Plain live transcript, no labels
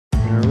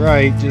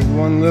Alright, just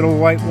one little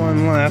white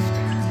one left.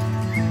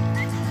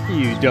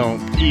 You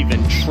don't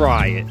even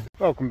try it.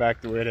 Welcome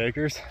back to Whitt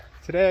Acres.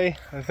 Today,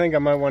 I think I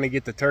might want to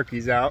get the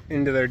turkeys out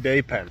into their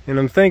day pen. And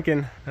I'm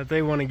thinking that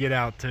they want to get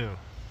out too.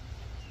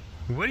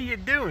 What are you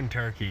doing,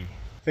 turkey?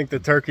 I think the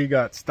turkey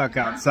got stuck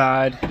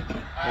outside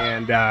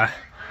and they're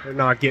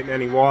not getting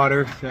any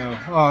water. So,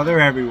 oh, they're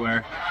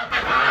everywhere.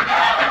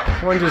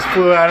 One just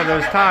flew out of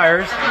those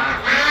tires.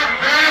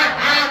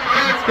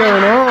 What's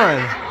going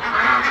on?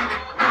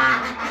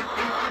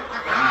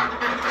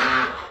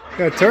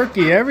 Got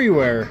turkey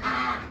everywhere.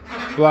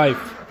 Life.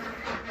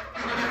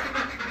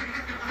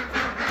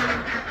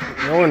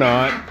 No, we're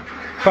not.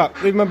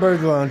 Pop, leave my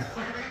birds alone.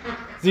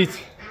 Zeet.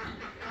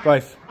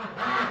 Life.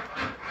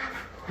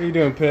 What are you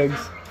doing, pigs?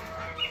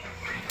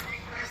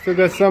 Still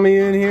got some of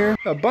you in here?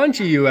 A bunch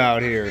of you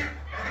out here.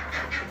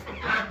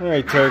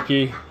 Alright,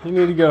 turkey. You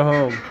need to go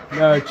home.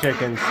 No,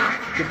 chickens.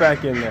 Get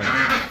back in there.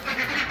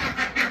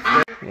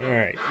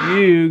 Alright,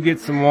 you get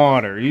some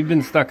water. You've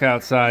been stuck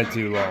outside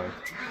too long.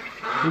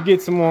 You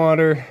get some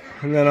water,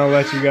 and then I'll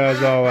let you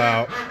guys all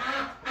out.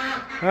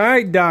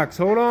 Alright, ducks,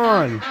 hold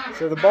on.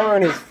 So the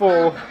barn is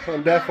full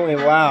and definitely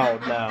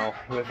loud now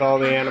with all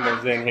the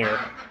animals in here.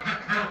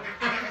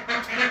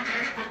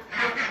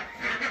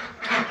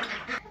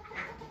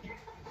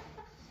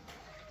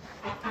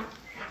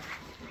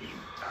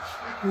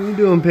 What are you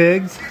doing,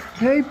 pigs?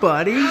 Hey,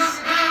 buddies.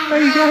 How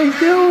you guys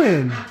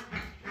doing?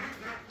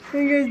 How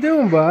you guys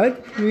doing,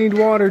 bud? You need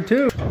water,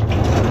 too.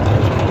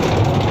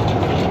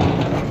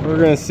 We're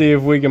gonna see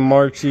if we can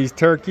march these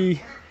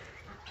turkey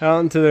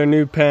out into their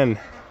new pen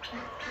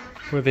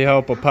with the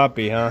help of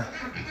Puppy, huh?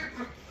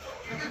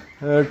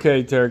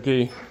 Okay,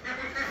 turkey.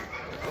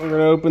 We're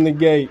gonna open the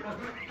gate.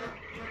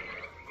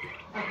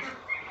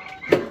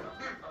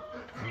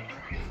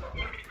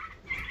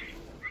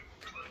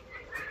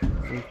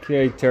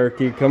 Okay,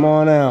 turkey, come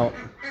on out.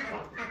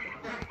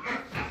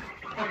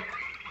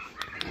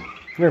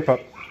 Come here,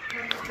 pup.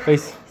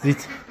 Face,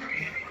 Zeet,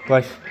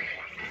 life.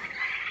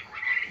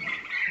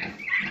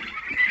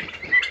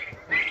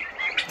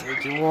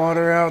 Get your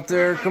water out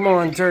there. Come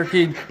on,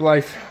 turkey,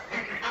 life.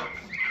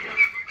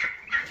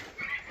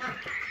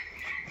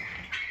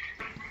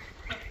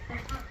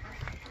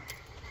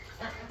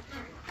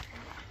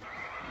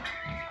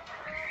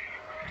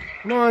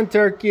 Come on,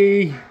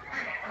 turkey.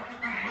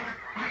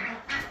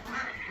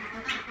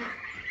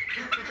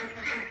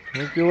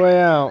 Make your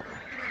way out.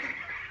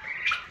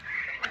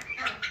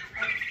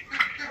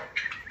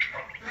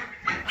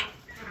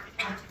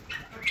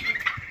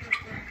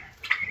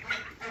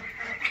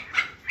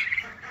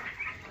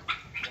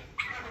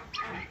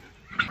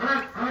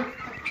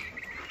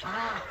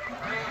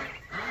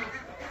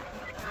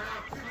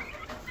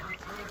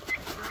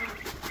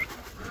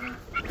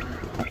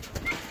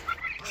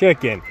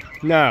 Chicken,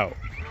 no.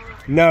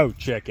 No,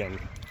 chicken.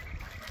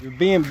 You're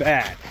being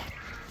bad.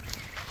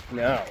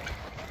 No.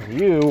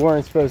 You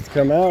weren't supposed to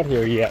come out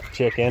here yet,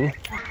 chicken.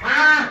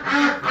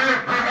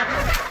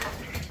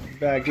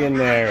 Back in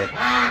there.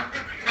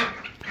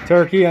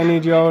 Turkey, I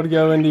need you all to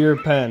go into your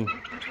pen.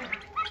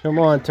 Come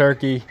on,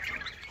 turkey.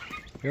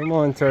 Come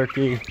on,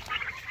 turkey.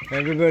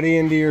 Everybody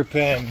into your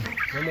pen.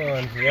 Come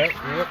on. Yep.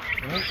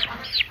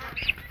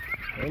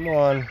 Come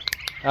on.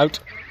 Out.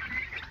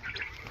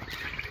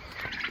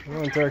 Come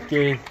on,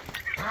 turkey.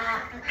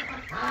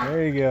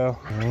 There you go.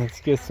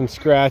 Let's get some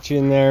scratch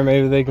in there.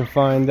 Maybe they can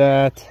find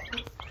that.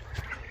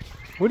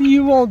 What are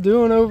you all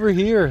doing over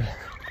here?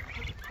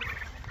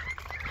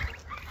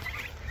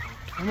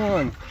 Come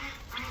on.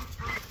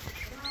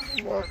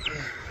 Come on.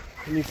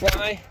 Can you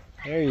fly?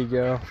 There you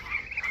go.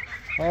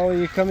 All of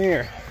you, come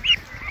here.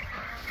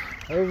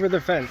 Over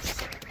the fence.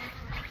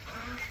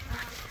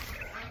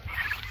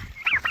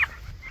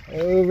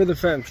 Over the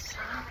fence.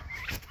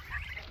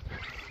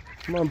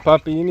 Come on,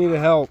 puppy, you need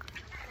help.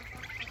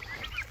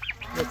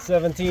 Got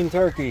 17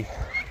 turkey.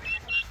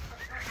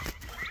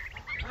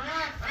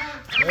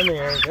 Come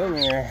here, come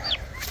here.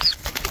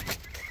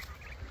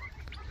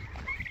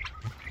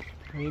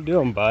 What are you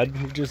doing, bud?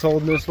 You just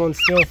holding this one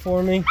still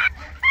for me?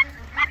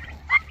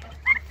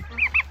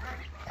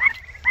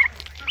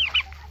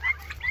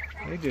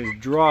 They just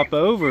drop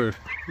over.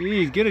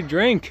 Jeez, get a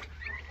drink.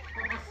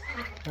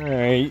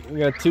 Alright, we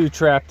got two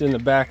trapped in the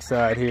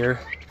backside here.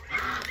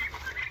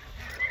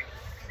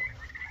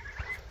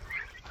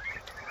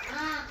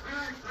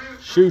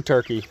 Shoo,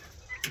 turkey.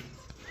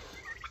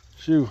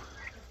 Shoo.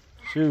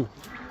 Shoo.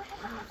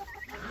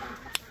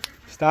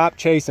 Stop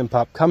chasing,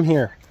 pup. Come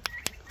here.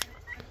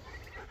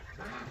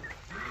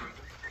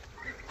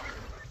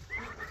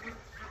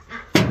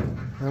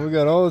 And we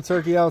got all the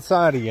turkey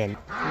outside again.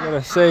 I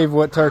gotta save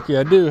what turkey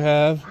I do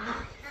have.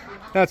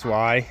 That's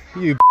why.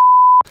 You.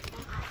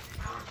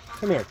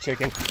 Come here,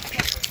 chicken.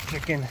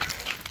 Chicken.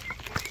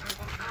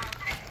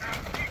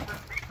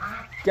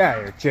 Get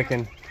here,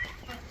 chicken.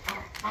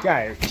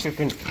 Get here,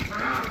 chicken.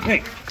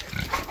 Hey.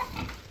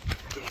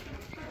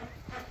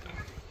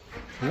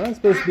 You're not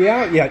supposed to be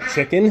out yet,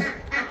 chicken.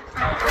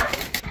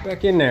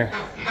 Back in there.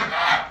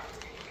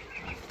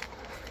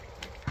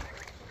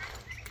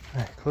 All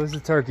right, close the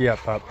turkey up,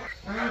 pup.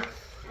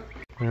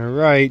 All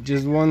right,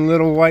 just one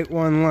little white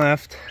one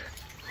left.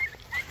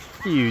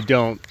 You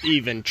don't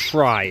even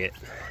try it.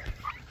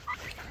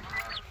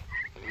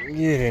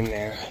 Get in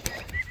there.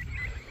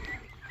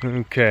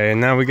 Okay, and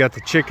now we got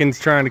the chickens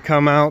trying to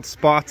come out.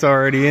 Spot's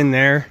already in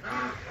there.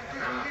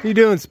 What you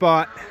doing,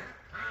 Spot? What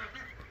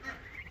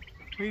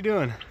are you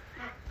doing?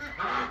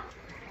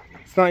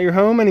 It's not your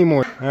home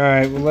anymore. All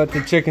right, we'll let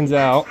the chickens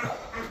out.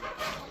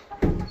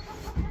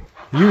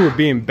 You were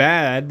being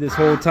bad this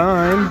whole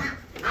time.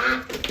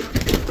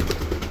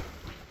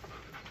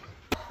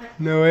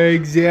 No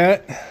eggs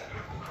yet.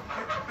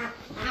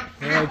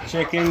 All right,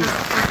 chickens.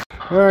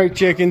 All right,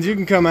 chickens, you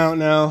can come out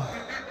now.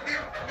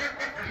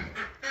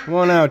 Come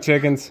on out,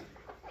 chickens.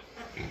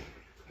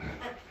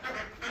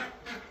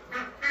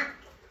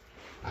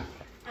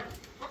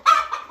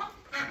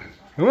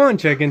 Come on,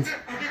 chickens.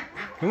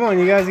 Come on,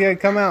 you guys gotta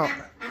come out.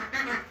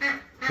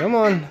 Come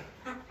on.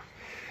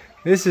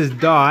 This is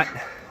Dot.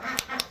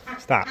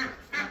 Stop.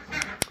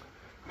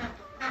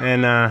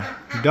 And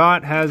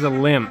Dot has a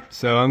limp,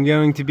 so I'm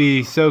going to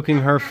be soaking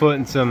her foot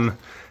in some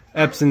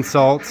Epsom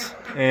salts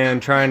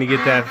and trying to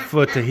get that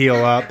foot to heal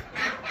up.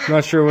 I'm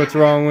not sure what's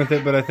wrong with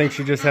it, but I think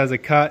she just has a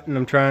cut, and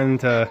I'm trying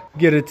to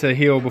get it to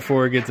heal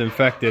before it gets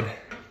infected.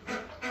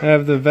 I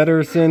have the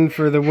Jefferson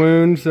for the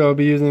wound, so I'll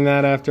be using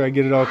that after I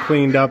get it all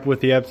cleaned up with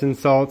the Epsom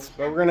salts.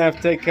 But we're gonna have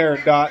to take care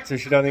of Dot so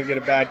she doesn't get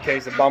a bad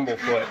case of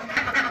bumblefoot.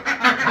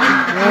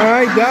 All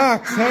right,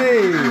 Docs,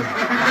 hey.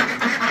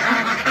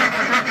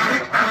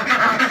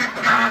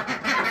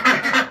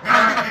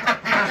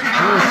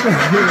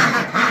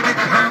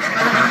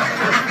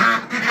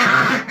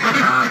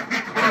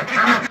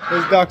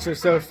 Those ducks are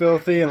so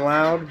filthy and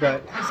loud,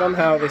 but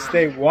somehow they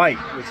stay white,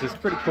 which is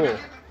pretty cool.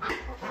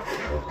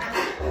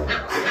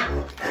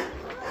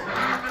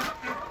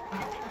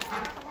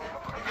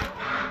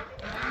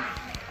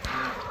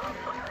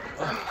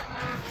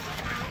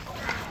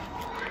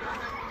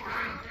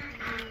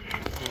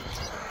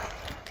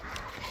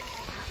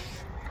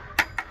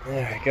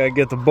 Yeah, gotta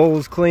get the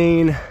bowls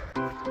clean.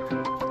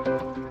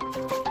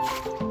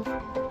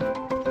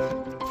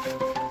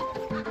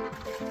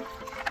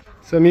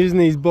 So I'm using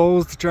these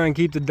bowls to try and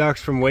keep the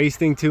ducks from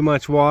wasting too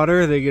much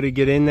water. They gotta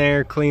get in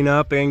there, clean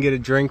up, and get a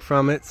drink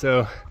from it.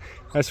 So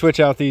I switch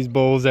out these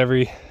bowls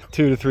every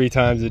 2 to 3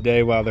 times a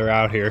day while they're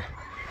out here.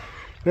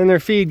 Then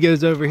their feed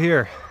goes over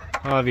here,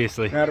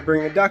 obviously. Now to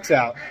bring the ducks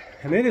out.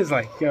 And it is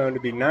like going to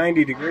be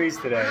 90 degrees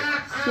today.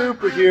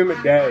 Super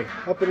humid day.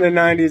 Up in the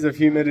 90s of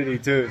humidity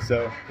too.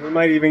 So we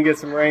might even get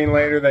some rain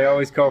later. They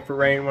always call for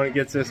rain when it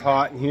gets this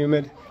hot and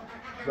humid.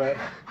 But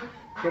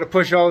I'm gonna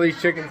push all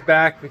these chickens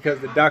back because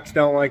the ducks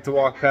don't like to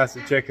walk past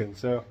the chickens.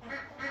 So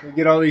we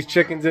get all these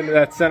chickens into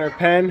that center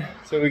pen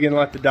so we can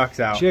let the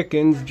ducks out.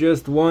 Chickens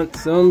just want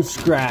some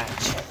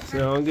scratch.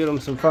 So I'll get them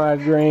some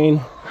 5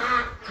 grain.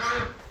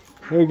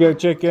 Here you go,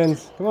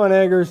 chickens. Come on,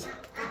 eggers.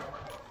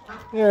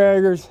 Here,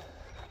 eggers.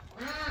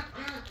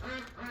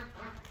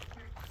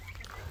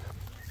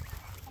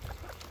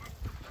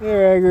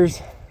 Here, eggers.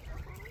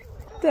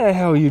 What the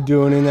hell are you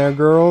doing in there,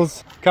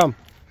 girls? Come.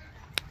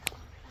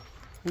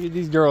 Get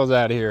these girls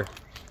out of here.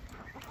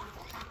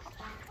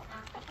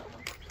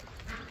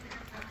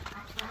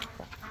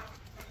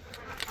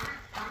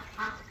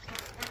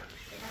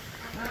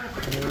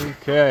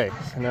 Okay,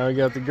 so now we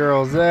got the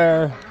girls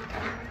there.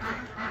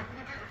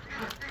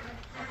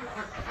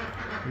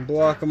 And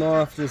block them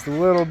off just a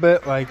little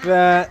bit like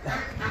that.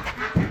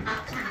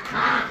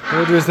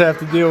 We'll just have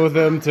to deal with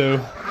them too.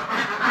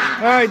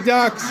 All right,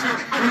 ducks.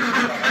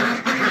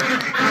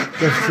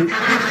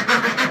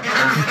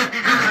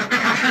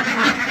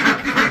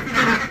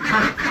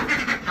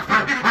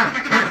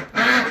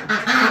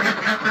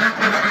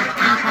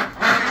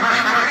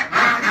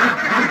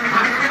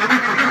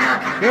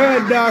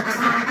 Good ducks.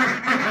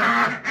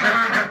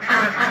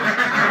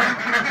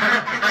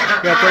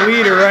 Got the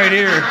leader right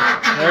here.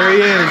 There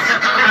he is.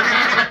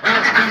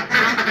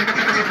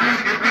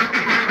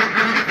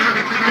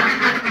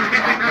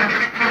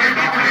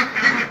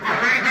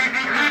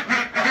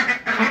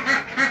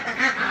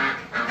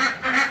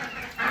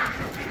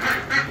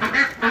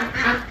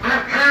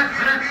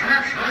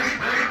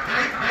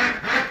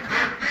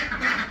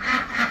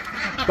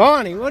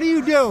 Bonnie, what are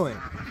you doing?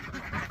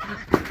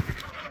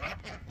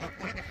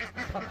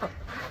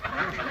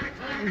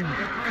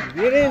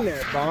 Get in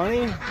there,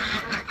 Bonnie.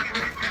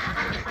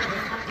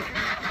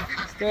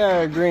 Stay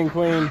there, Green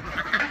Queen.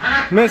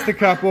 Missed a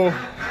couple.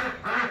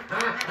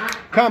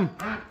 Come.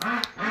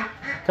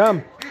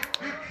 Come.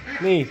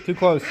 Me, too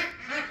close.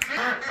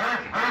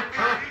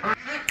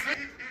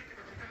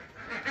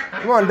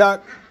 Come on,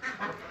 duck.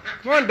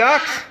 Come on,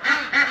 ducks.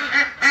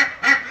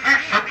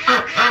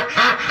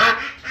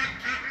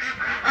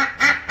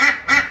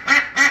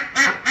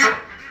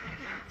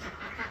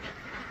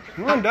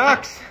 Come on,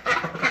 ducks.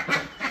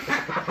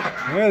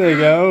 There they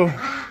go.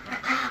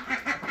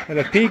 Got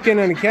a Pekin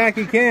and a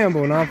Khaki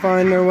Campbell, and I'll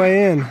find their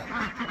way in.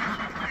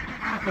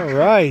 All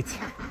right.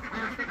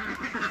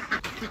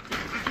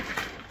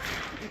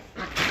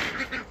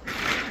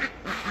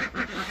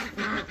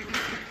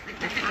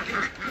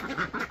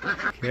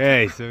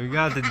 Okay, so we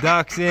got the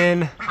ducks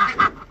in.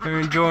 They're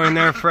enjoying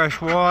their fresh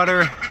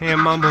water.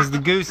 And Mumbles the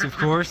goose, of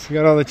course. We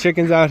got all the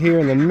chickens out here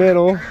in the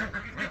middle,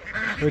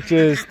 which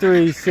is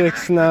 3,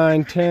 6,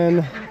 9,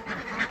 10,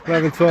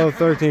 11, 12,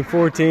 13,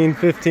 14,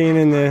 15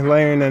 in the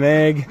laying an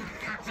egg.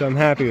 So I'm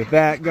happy with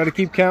that. Got to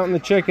keep counting the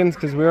chickens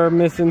because we are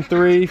missing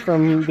 3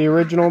 from the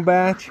original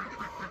batch.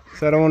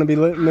 So I don't want to be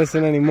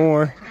missing any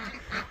more.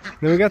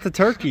 Then we got the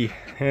turkey.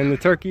 And the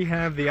turkey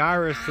have the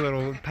iris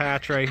little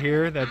patch right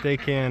here that they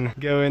can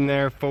go in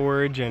there,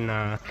 forage, and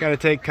gotta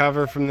take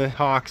cover from the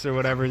hawks or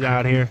whatever's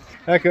out here.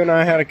 Echo and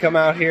I had to come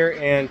out here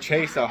and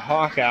chase a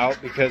hawk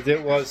out because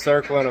it was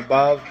circling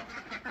above.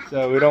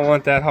 So we don't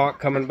want that hawk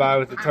coming by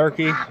with the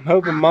turkey. I'm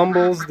hoping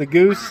Mumbles, the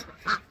goose,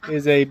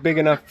 is a big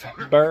enough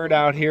bird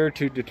out here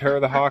to deter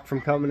the hawk from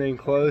coming in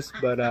close,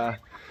 but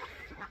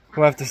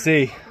we'll have to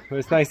see. But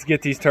it's nice to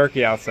get these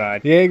turkey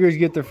outside. The Jaegers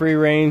get the free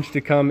range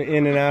to come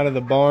in and out of the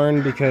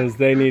barn because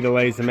they need to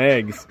lay some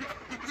eggs.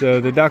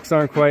 So the ducks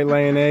aren't quite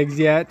laying eggs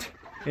yet,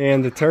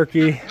 and the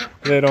turkey,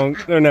 they're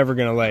never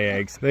gonna lay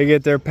eggs. They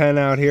get their pen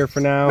out here for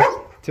now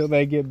till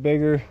they get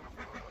bigger.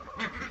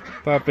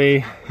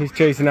 Puppy, he's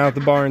chasing out the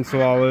barn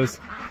swallows.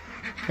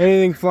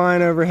 Anything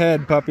flying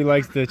overhead, Puppy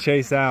likes to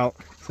chase out.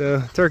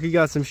 So turkey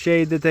got some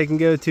shade that they can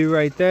go to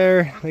right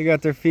there. They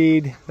got their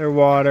feed, their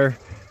water,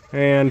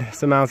 and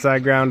some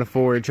outside ground to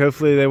forage.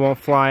 Hopefully they won't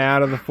fly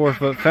out of the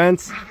 4-foot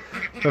fence.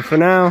 But for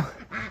now,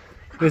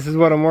 this is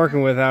what I'm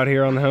working with out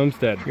here on the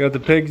homestead. Got the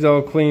pigs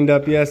all cleaned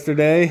up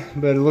yesterday,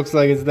 but it looks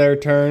like it's their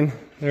turn.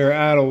 They're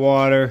out of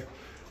water,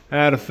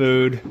 out of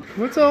food.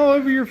 What's all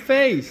over your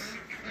face?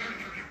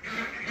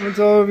 What's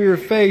all over your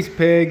face,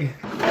 pig?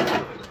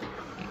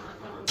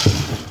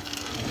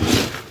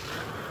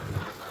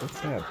 What's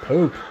that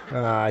poop?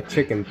 Ah,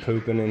 chicken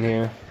pooping in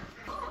here.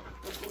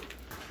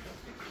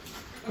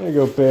 There you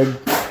go, pig.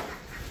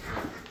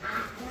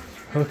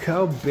 Look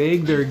how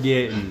big they're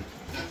getting.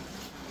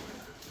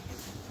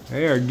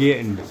 They are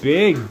getting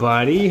big,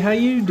 buddy. How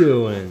you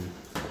doing?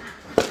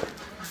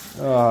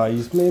 Oh, you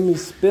just made me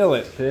spill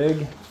it,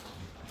 pig.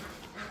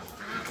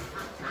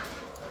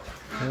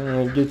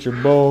 Alright, get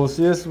your bowl.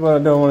 See, this is what I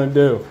don't want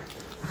to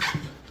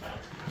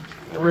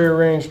do.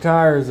 Rearrange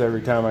tires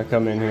every time I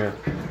come in here.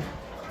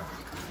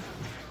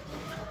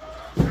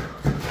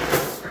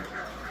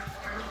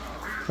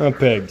 Oh,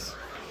 pigs.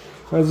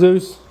 Hi,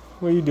 Zeus.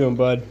 What are you doing,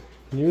 bud?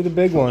 You're the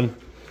big one.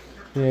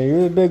 Yeah,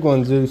 you're the big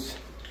one, Zeus.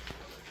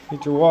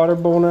 Get your water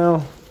bowl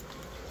now.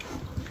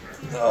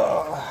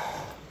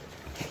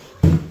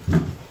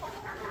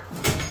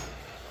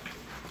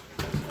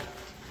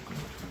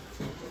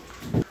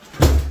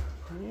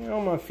 You're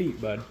on my feet,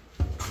 bud.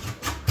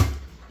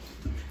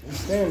 You're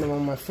standing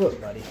on my foot,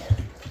 buddy.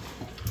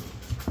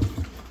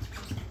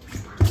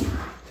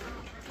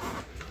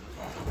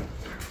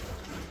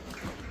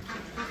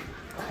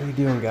 How you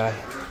doing, guy?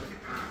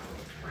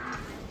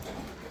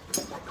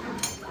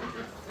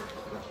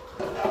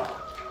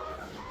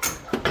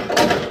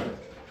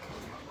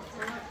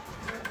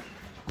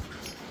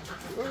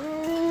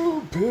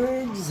 Oh,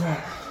 pigs.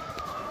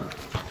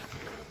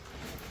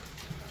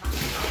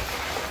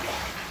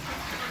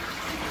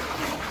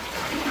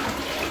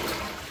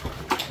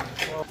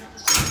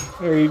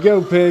 There you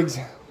go, pigs.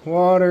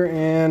 Water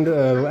and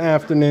an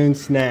afternoon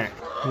snack.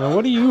 Now,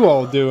 what are you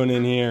all doing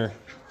in here?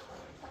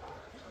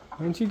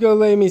 Why don't you go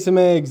lay me some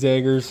eggs,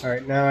 Jaegers?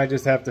 Alright, now I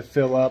just have to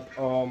fill up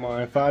all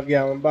my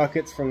 5-gallon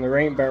buckets from the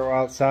rain barrel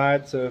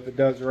outside, so if it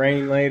does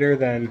rain later,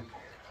 then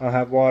I'll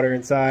have water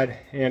inside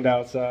and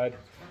outside.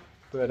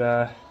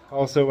 But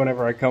also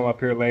whenever I come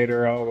up here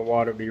later, all the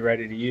water will be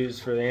ready to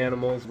use for the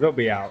animals. They'll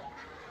be out.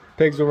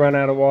 Pigs will run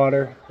out of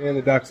water, and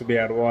the ducks will be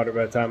out of water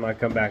by the time I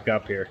come back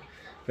up here.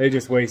 They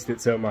just waste it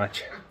so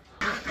much.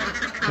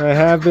 I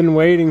have been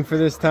waiting for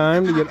this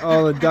time to get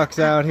all the ducks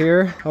out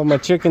here, all my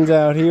chickens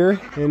out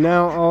here, and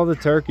now all the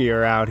turkey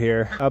are out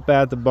here, up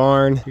at the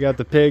barn. You got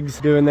the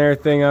pigs doing their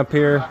thing up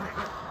here,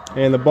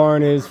 and the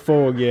barn is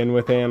full again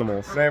with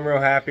animals. But I'm real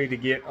happy to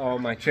get all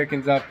my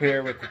chickens up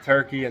here with the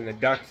turkey and the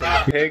ducks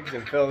and the pigs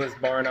and fill this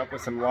barn up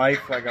with some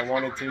life like I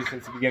wanted to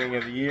since the beginning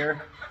of the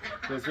year.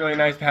 So it's really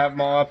nice to have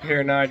them all up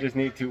here. Now I just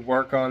need to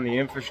work on the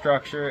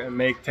infrastructure and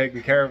make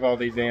taking care of all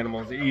these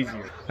animals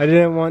easier. I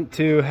didn't want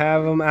to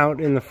have them out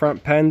in the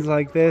front pens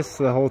like this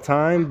the whole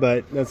time,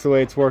 but that's the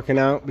way it's working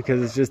out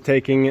because it's just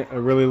taking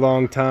a really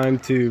long time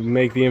to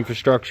make the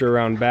infrastructure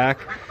around back.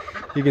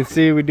 You can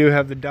see we do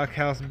have the duck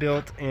house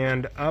built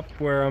and up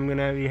where I'm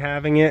gonna be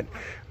having it,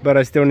 but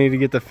I still need to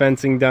get the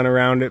fencing done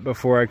around it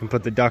before I can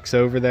put the ducks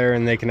over there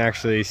and they can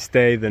actually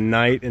stay the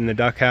night in the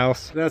duck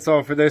house. That's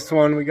all for this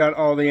one. We got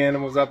all the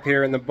animals up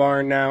here in the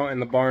barn now,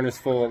 and the barn is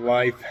full of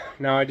life.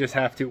 Now I just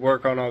have to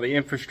work on all the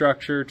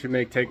infrastructure to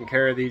make taking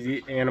care of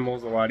these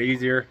animals a lot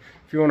easier.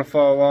 If you want to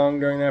follow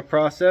along during that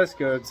process,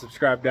 go ahead and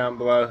subscribe down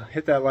below.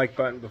 Hit that like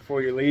button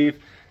before you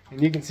leave,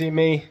 and you can see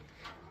me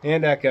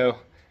and Echo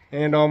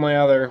and all my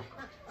other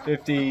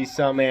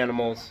 50-some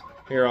animals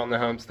here on the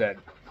homestead.